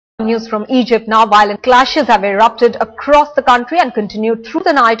News from Egypt now. Violent clashes have erupted across the country and continued through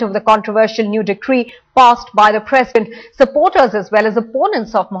the night over the controversial new decree passed by the president. Supporters as well as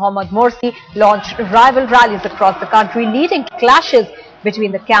opponents of Mohammed Morsi launched rival rallies across the country, leading to clashes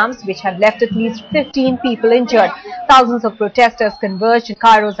between the camps, which have left at least 15 people injured. Thousands of protesters converged in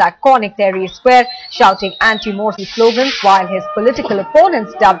Cairo's iconic Tahrir Square, shouting anti-Morsi slogans, while his political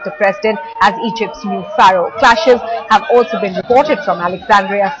opponents dubbed the president as Egypt's new pharaoh. Clashes have also been reported from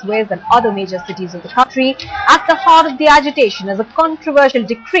Alexandria, Suez and other major cities of the country. At the heart of the agitation is a controversial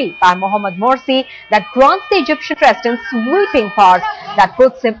decree by Mohammed Morsi that grants the Egyptian president sweeping powers that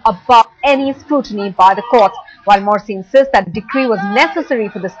puts him above any scrutiny by the courts. While Morsi insists that the decree was necessary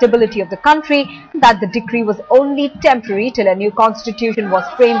for the stability of the country, that the decree was only temporary till a new constitution was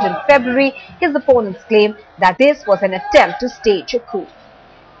framed in February, his opponents claim that this was an attempt to stage a coup.